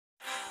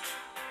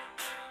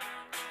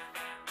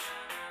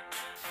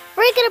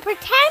we're gonna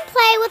pretend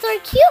play with our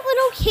cute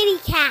little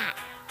kitty cat.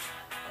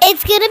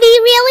 It's gonna be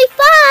really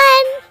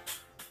fun.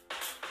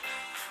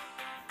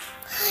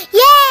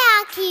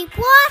 Yeah, keep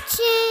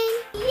watching.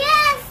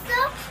 Yes,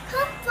 so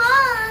come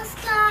fast,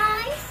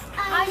 guys.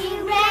 Are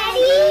you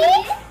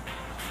ready?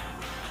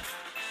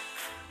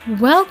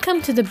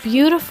 Welcome to the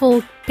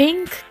beautiful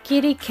pink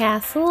kitty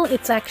castle.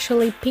 It's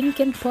actually pink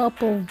and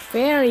purple,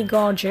 very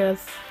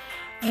gorgeous.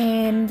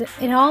 And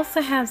it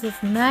also has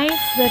this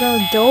nice little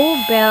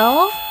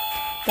doorbell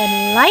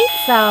that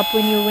lights up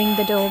when you ring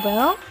the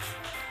doorbell.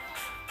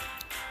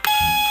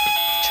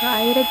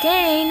 Try it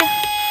again.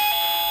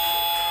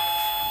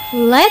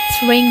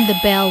 Let's ring the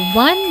bell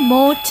one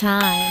more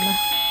time.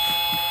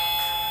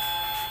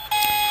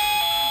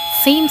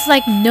 Seems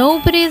like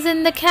nobody's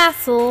in the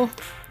castle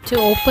to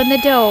open the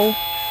door.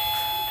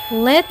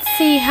 Let's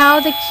see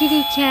how the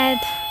kitty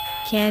cat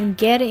can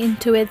get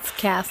into its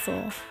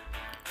castle.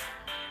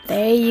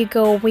 There you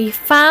go. We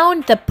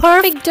found the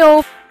perfect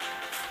door.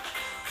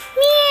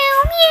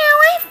 Meow, meow,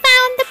 I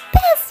found the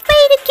best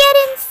way to get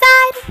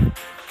inside.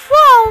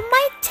 Whoa,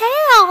 my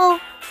tail.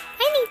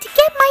 I need to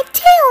get my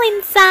tail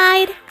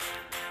inside.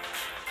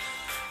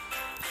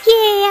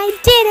 Yeah, I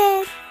did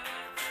it.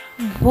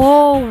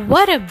 Whoa,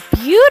 what a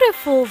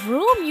beautiful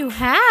room you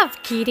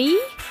have, kitty.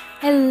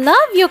 I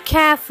love your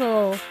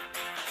castle.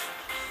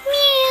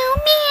 Meow,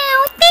 meow,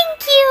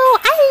 thank you.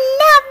 I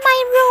love my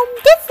room.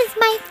 This is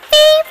my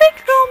favorite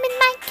room in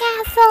my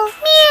castle.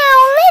 Meow,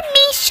 let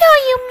me show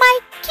you my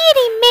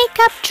kitty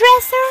makeup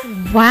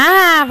dresser.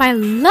 Wow, I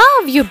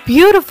love your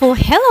beautiful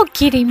Hello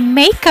Kitty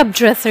makeup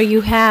dresser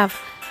you have.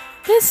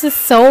 This is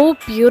so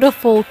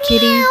beautiful,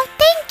 kitty. Meow,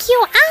 thank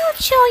you. I'll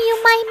show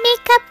you my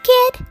makeup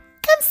kit.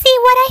 Come see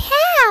what I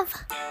have.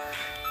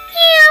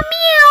 Meow,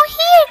 meow,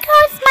 here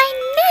goes my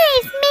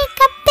nice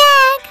makeup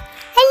bag.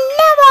 I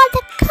love all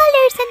the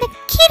colors and the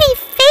kitty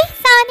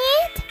face on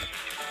it.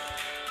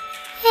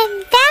 And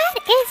that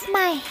is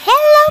my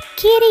Hello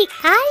Kitty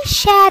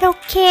eyeshadow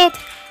kit.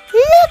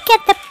 Look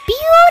at the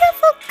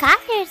beautiful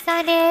colors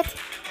on it.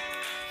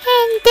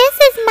 And this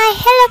is my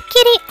Hello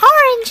Kitty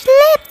orange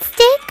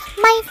lipstick,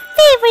 my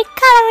favorite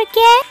color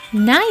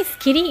again. Nice,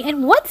 kitty.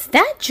 And what's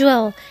that,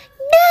 Jewel?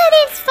 That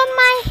is for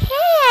my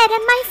head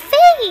and my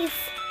face.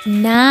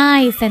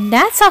 Nice, and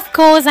that's, of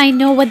course, I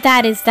know what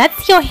that is.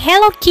 That's your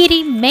Hello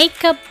Kitty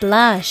makeup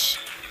blush.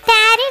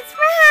 That is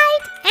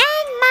right,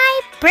 and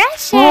my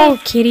brushes. Oh,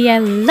 kitty, I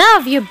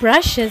love your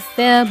brushes.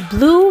 The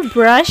blue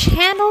brush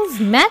handles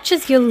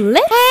matches your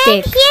lipstick.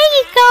 And here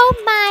you go,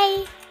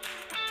 my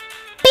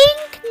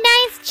pink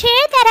nice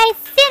chair that I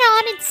sit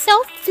on. It's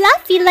so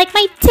fluffy like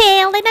my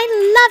tail, and I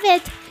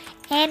love it.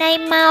 And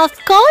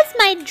of course,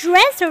 my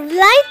dresser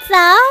lights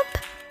up.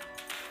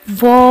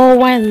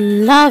 Whoa, I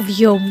love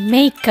your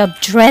makeup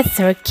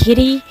dresser,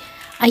 kitty.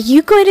 Are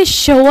you going to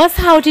show us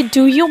how to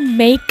do your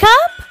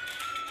makeup?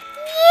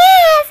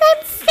 Yes,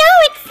 I'm so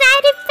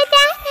excited for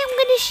that. I'm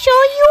going to show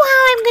you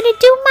how I'm going to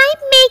do my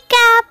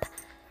makeup.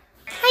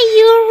 Are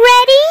you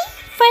ready?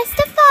 First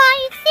of all,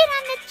 you sit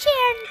on the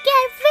chair and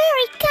get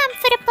very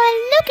comfortable.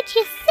 Look at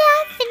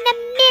yourself in the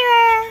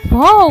mirror.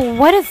 Whoa,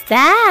 what is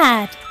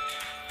that?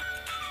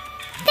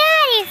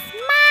 That is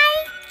my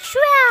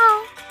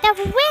jewel. The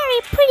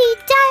very pretty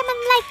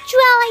diamond-like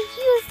jewel I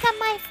used on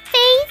my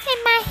face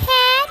and my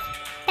head.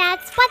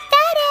 That's what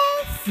that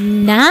is.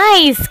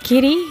 Nice,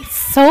 kitty.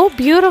 So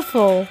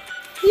beautiful.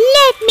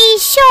 Let me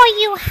show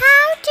you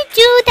how to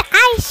do the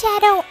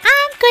eyeshadow.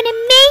 I'm gonna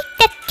make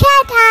the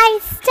cat eye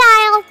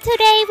style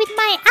today with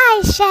my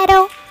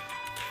eyeshadow.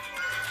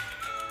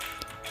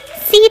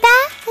 See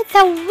that? It's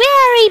a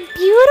very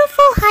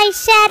beautiful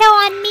eyeshadow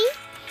on me.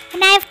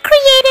 And I've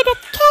created a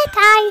cat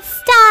eye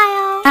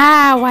style.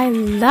 Wow, I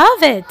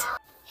love it.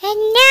 And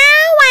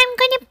now I'm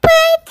gonna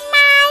put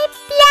my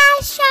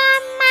blush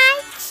on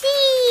my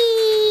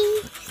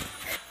cheeks.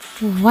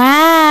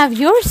 Wow,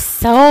 you're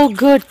so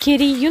good,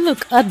 kitty. You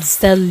look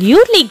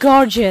absolutely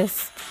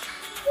gorgeous.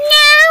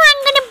 Now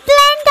I'm gonna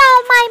blend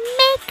all my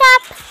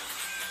makeup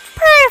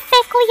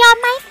perfectly on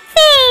my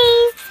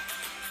face.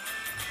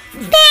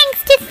 Thanks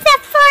to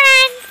Sephora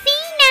and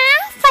Zena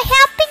for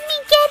helping me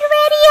get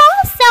ready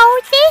also.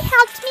 They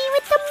helped me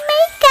with the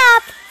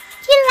makeup.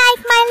 Do you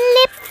like my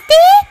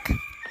lipstick?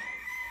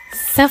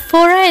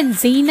 Sephora and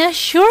Zena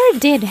sure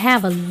did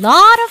have a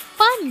lot of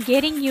fun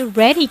getting you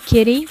ready,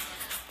 kitty.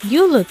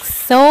 You look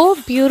so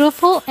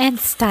beautiful and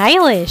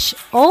stylish.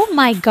 Oh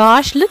my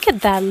gosh, look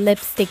at that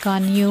lipstick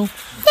on you.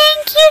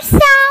 Thank you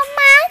so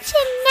much.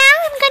 And now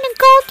I'm gonna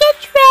go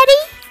get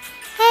ready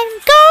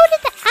and go to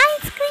the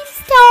ice cream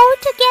store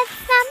to get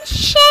some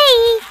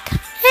shake.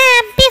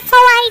 And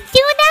before I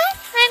do that,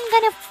 I'm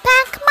gonna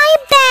pack my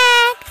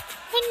bag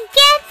and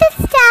get the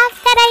stuff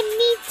that I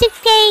need to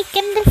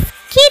take in this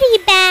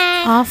kitty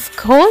bag. Of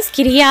course,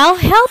 kitty, I'll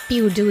help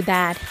you do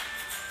that.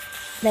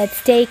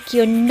 Let's take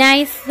your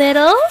nice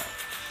little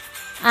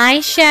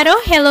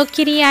eyeshadow, Hello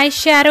Kitty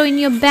eyeshadow in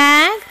your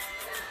bag.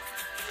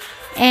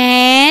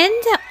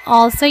 And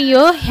also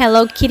your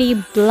Hello Kitty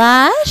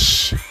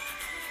blush.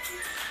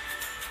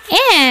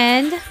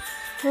 And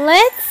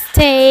let's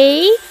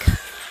take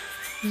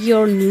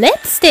your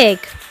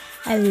lipstick.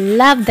 I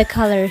love the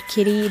color,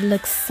 Kitty. It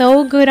looks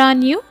so good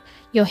on you.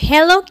 Your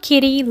Hello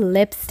Kitty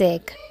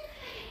lipstick.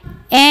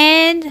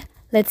 And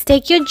let's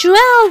take your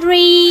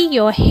jewelry,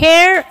 your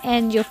hair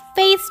and your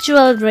face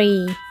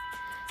jewelry.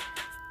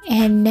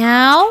 And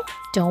now,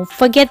 don't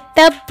forget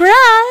the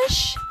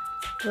brush.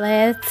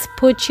 Let's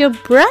put your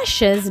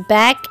brushes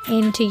back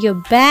into your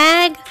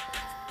bag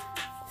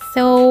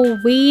so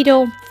we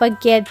don't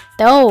forget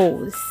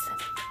those.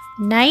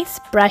 Nice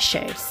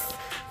brushes.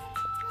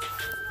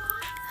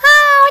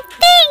 Oh,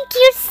 thank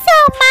you so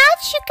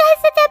much. You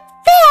guys are the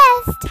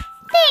best.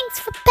 Thanks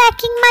for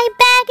packing my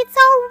bag. It's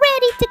all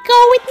ready to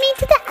go with me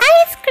to the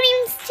ice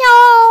cream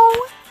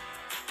stall.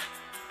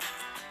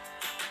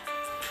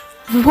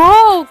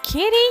 Whoa,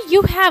 Kitty,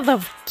 you have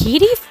a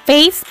kitty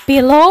face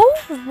pillow?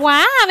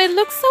 Wow, it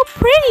looks so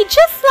pretty,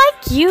 just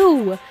like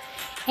you.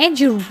 And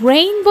your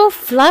rainbow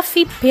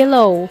fluffy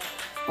pillow.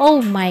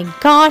 Oh my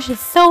gosh,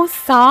 it's so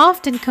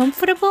soft and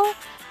comfortable.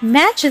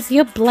 Matches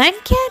your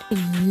blanket.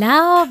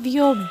 Love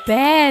your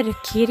bed,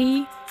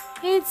 Kitty.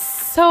 It's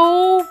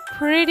so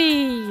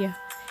pretty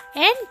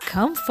and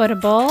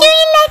comfortable. Do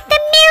you like the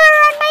mirror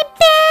on my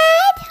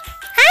bed?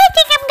 I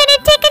think I'm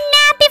gonna take a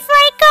nap before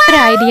I go. Good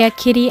idea,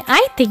 Kitty.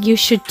 I think you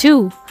should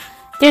too.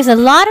 There's a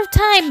lot of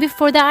time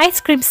before the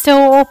ice cream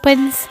store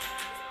opens.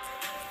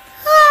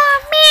 Oh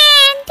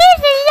man,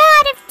 there's a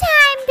lot of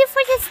time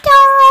before the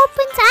store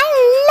opens. I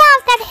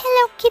love that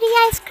Hello Kitty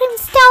ice cream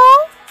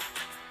store.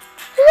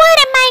 What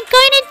am I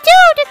going to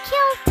do to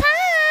kill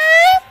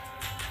time?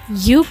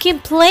 You can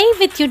play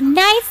with your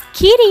nice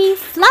kitty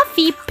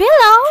fluffy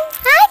pillow.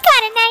 I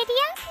got an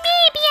idea.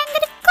 Maybe I'm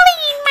going to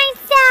clean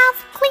myself.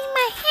 Clean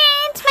my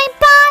hands, my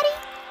body.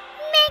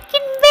 Make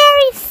it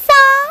very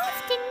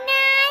soft and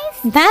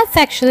nice. That's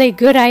actually a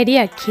good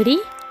idea, Kitty.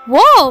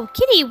 Whoa,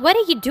 Kitty, what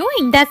are you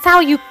doing? That's how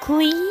you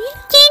clean?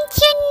 Didn't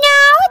you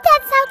know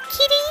that's how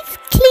kitties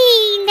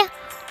clean?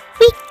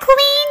 We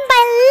clean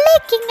by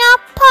licking our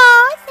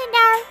paws and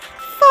our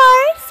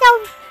fur so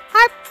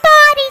our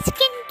bodies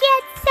can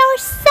get so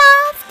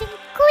soft and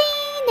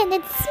clean and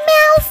it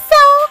smells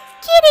so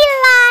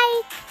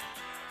kitty-like.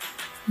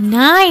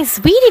 Nice,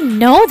 we didn't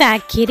know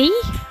that, Kitty.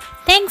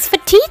 Thanks for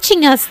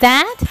teaching us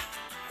that.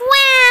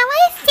 Wow,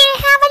 I still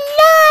have a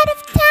lot of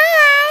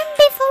time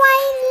before I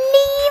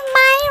leave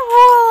my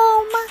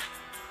room.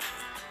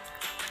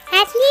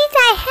 At least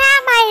I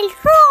have my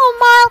room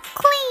all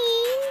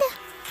cleaned.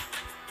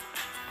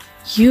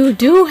 You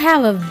do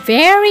have a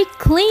very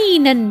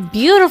clean and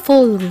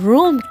beautiful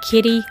room,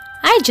 Kitty.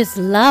 I just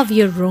love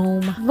your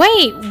room.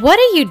 Wait, what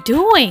are you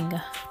doing?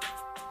 Let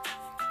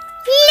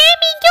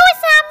me do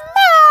some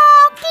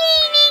more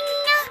cleaning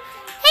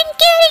and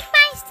getting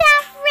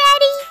myself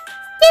ready.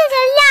 There's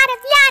a lot of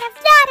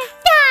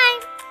time.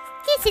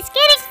 This is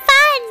getting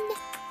fun.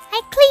 I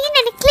clean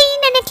and I clean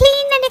and I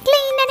clean and I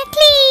clean and I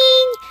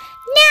clean.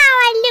 Now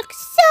I look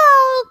so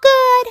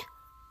good.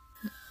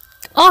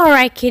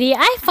 Alright, Kitty,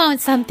 I found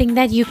something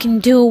that you can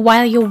do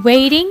while you're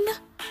waiting.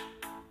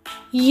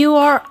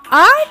 Your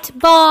art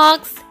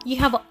box. You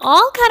have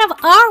all kind of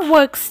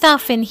artwork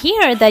stuff in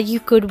here that you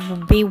could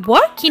be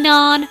working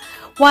on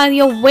while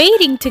you're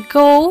waiting to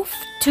go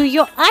to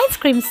your ice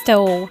cream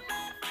store.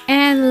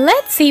 And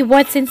let's see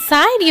what's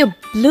inside your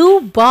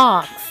blue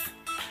box.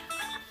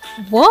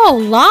 Whoa,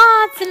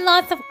 lots and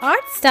lots of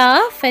art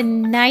stuff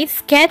and nice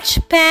sketch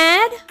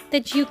pad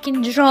that you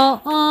can draw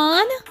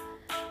on.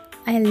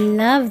 I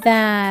love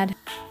that.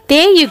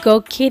 There you go,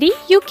 Kitty.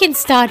 You can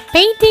start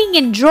painting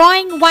and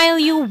drawing while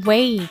you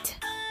wait.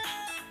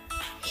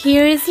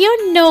 Here is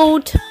your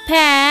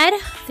notepad,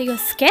 your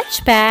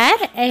sketch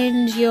pad,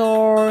 and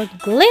your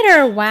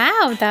glitter.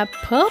 Wow, that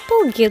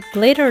purple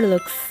glitter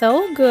looks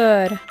so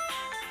good.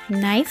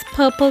 Nice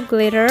purple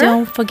glitter.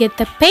 Don't forget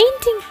the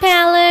painting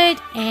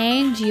palette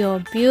and your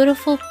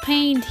beautiful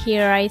paint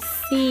here. I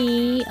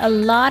see a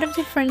lot of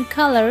different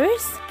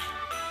colors.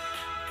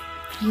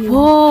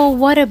 Whoa,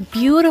 what a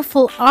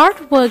beautiful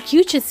artwork.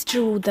 You just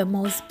drew the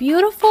most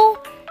beautiful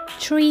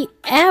tree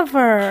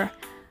ever.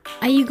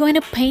 Are you going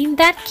to paint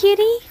that,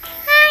 Kitty?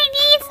 I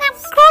need some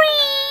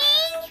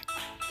green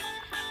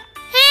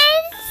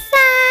and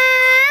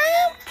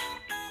some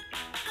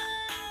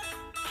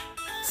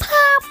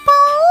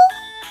purple.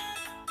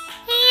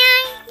 And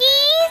I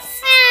need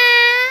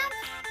some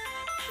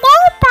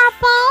more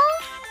purple.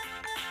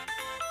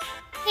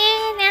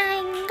 And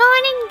I'm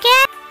gonna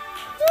get...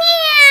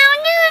 Now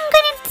I'm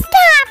gonna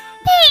stop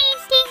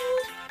painting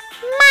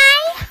my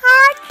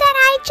heart that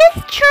I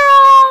just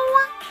drew.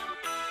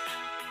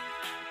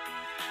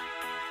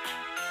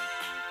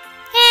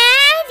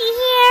 And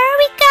here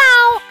we go.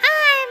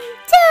 I'm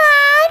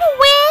done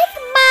with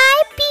my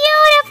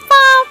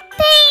beautiful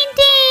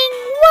painting.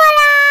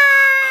 Voila!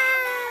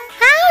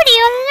 How do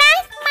you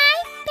like my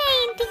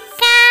painting,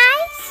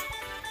 guys?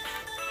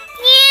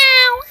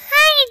 Yeah,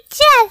 I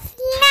just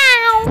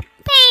love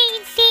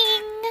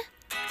painting.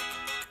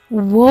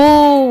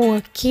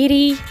 Whoa,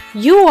 Kitty,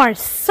 you are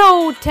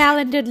so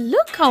talented.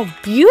 Look how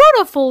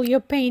beautiful your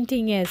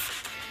painting is.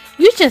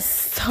 You're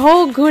just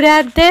so good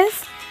at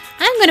this.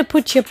 I'm going to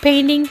put your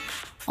painting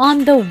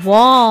on the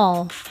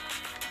wall.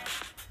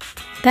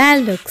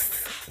 That looks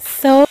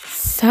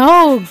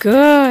so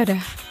good.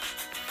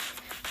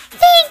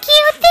 Thank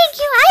you.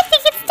 I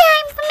think it's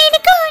time for me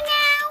to go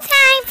now.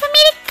 Time for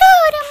me to go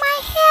to my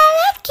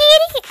Hello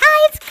Kitty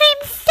ice cream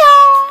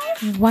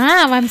store.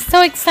 Wow, I'm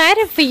so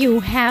excited for you.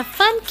 Have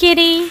fun,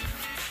 Kitty.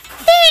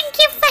 Thank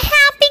you for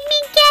helping me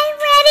get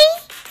ready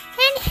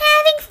and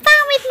having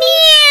fun with me.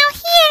 Now,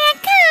 here I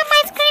come,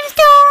 ice cream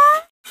store.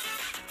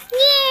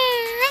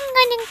 Yeah, I'm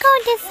gonna go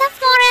to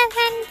Sephora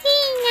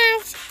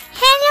Santina's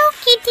Hello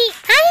Kitty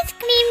ice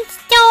cream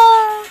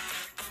store.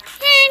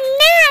 And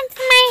that's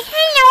my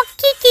Hello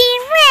Kitty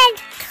red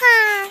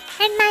car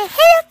and my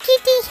Hello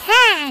Kitty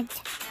hat.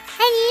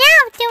 I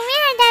love to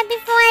wear that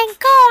before I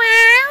go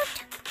out.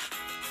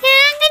 Now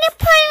I'm gonna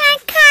pull my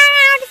car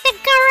out of the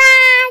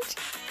garage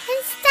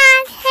and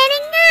start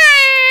heading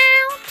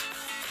out.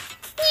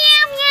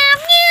 Meow, meow,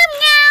 meow,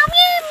 meow,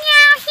 meow,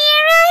 meow.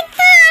 Here I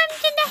come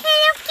to the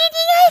Hello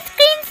Kitty ice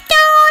cream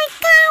store. I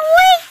can't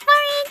wait for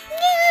it.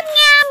 Meow,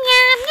 meow,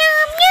 meow,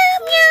 meow, meow,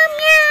 meow,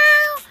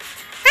 meow.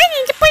 I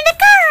need to pull the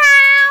car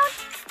out.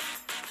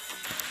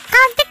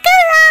 Out the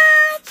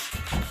garage.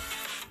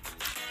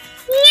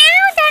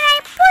 Now that I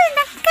pull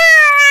the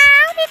car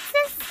out, it's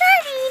a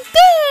sunny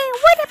day.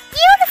 What a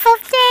beautiful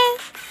day.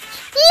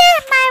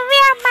 Let me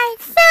wear my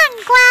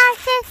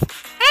sunglasses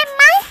and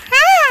my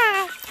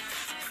hat.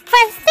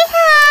 First the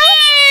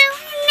hat.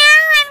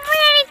 Now I'm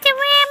ready to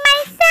wear my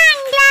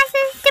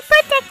sunglasses to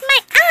protect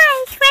my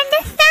eyes from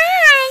the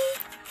sun.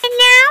 And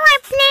now I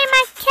play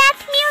my cat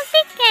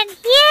music and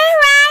here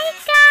I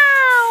go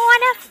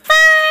on a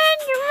fun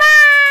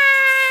ride.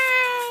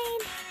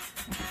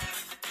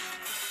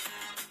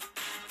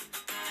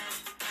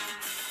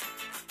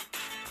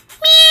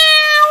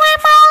 Meow,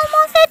 I'm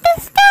almost at the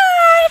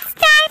store. It's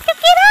time to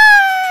get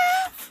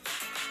off.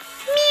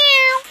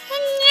 Meow,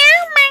 and now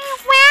my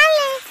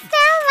wallet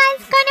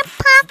Selva's gonna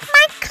park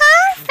my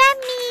car for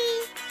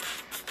me.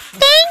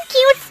 Thank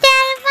you,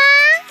 Selva.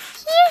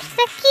 Here's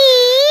the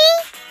key.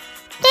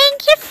 Thank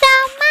you so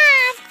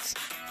much.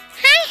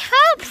 I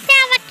hope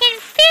Selva can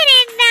fit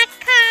in that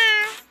car.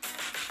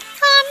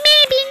 Or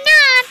maybe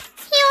not.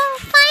 He'll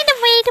find a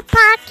way to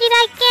park it,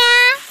 I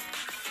guess.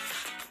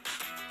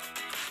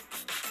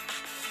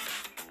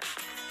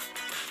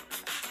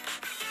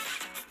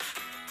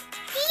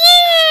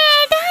 Yeah,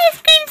 the ice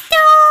cream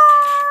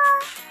store!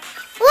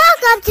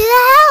 Welcome to the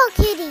Hello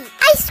Kitty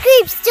ice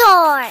cream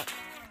store!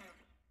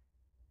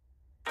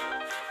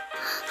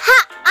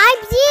 I'm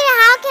Zena.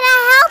 How can I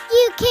help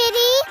you,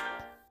 Kitty?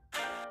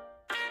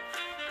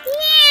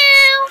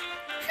 Meow.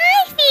 Hi,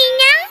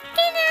 Zena.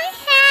 Can I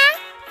have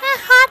a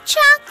hot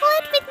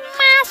chocolate with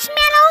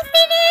marshmallows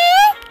in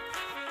it?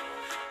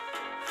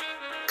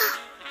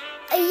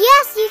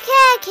 Yes, you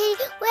can,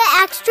 Kitty, with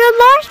extra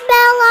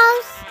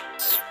marshmallows.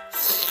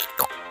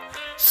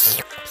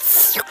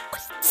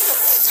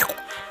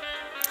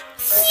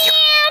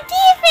 Yeah,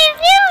 this is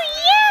really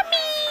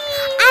yummy.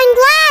 I'm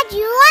glad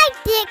you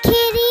liked it,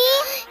 Kitty.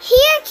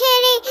 Here,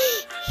 Kitty,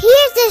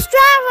 here's the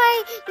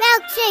strawberry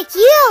milkshake.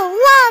 You'll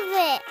love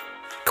it.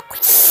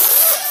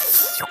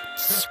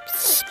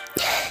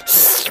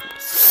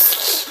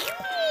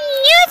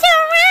 You're so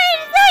right.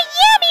 So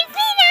yummy,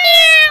 Zena.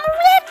 Now,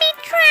 let me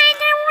try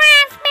the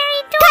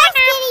raspberry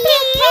donut, please.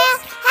 Kitty,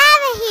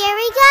 have it. Here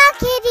we go,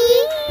 Kitty.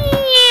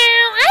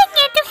 Now, I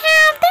get to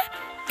have the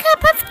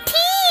cup of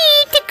tea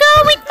to go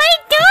with my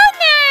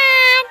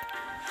donut.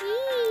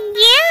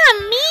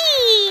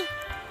 Yummy.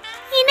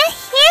 In a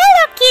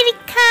Hello Kitty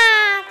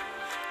cup.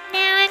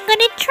 Now I'm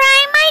gonna try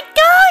my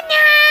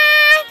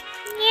donut.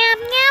 Yum,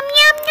 yum,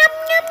 yum, yum,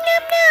 yum,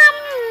 yum, yum.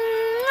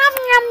 Yum,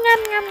 yum,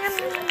 yum, yum, yum,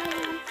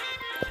 yum.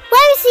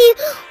 Let me see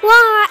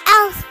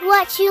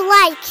what you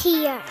like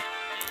here.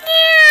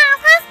 Yeah,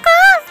 of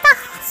course, the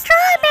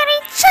strawberry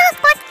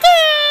chocolate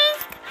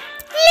cake.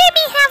 Let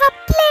me have a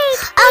plate,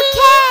 please.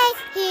 Okay,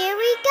 here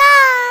we go.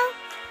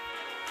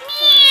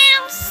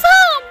 Meow, so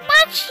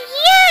much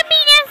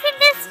yumminess in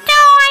the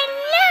store. I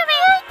love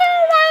it. You know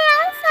why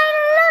else I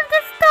love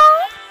the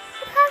store?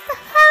 Because the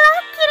Hello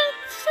Kitty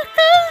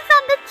face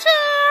on the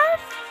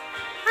chairs.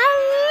 I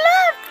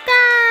love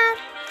that.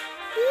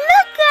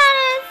 Look at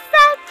it,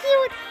 so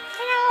cute.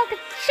 And all the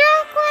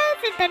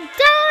chocolates and the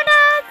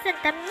donuts and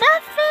the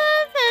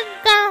muffins and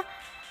the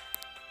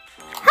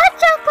hot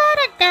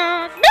chocolate and the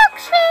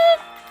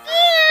milkshake.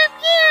 Yum,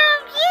 yum,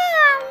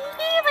 yum.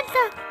 Even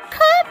the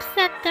cups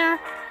and the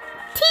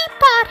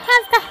teapot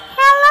has the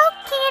Hello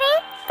Kitty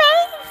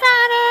face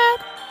on it.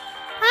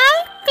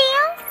 I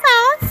feel so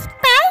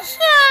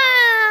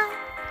special.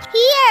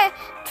 Here,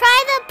 try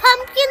the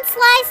pumpkin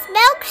slice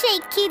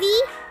milkshake, Kitty.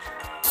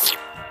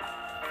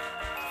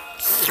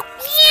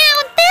 Ew,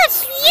 that's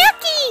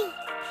yucky.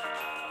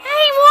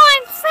 I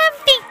want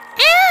something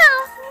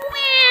else.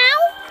 Meow,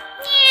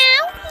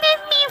 meow. Let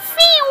me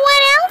see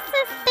what else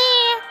is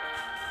there.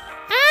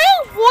 I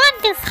want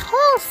this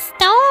whole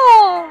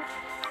store.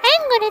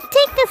 I'm gonna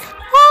take this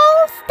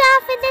whole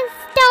stuff in the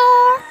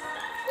store.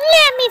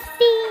 Let me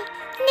see.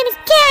 I'm gonna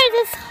carry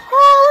this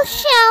whole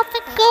shelf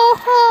and go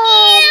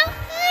home.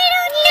 I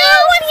don't No,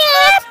 what's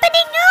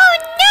happening? Oh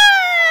no!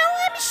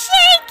 I'm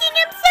shaking.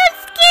 I'm so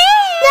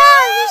scared. No,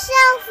 the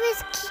shelf is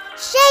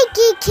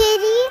shaky,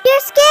 Kitty.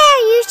 You're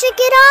scared. You should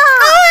get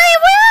off. Oh, I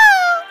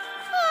will.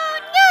 Oh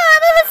no,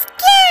 that was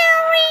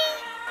scary.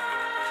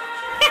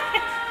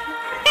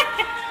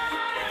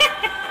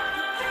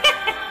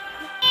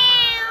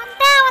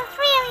 That was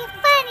really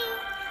funny.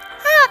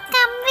 I'll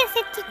come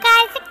visit you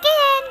guys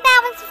again.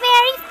 That was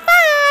very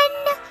fun.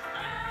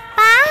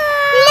 Bye.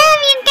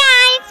 Love you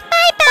guys.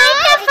 Bye-bye,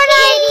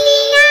 Kitty.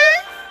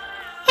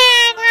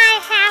 And I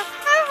have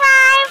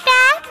arrived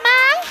at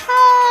my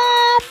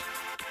home.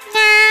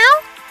 Now,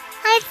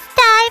 it's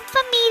time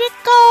for me to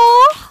go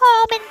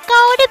home and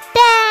go to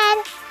bed.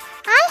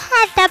 I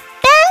had the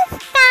best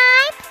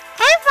time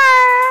ever.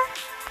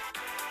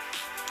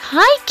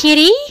 Hi,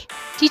 Kitty.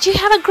 Did you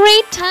have a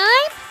great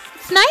time?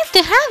 It's nice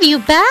to have you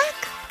back.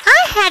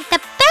 I had the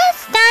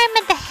best time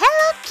at the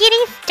Hello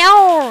Kitty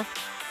store.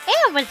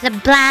 It was a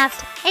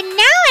blast. And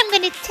now I'm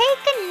gonna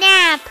take a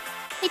nap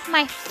with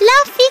my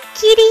fluffy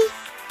kitty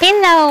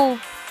pillow.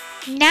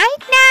 Night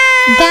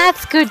night.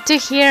 That's good to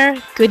hear.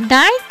 Good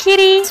night,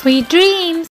 Kitty. Sweet dreams.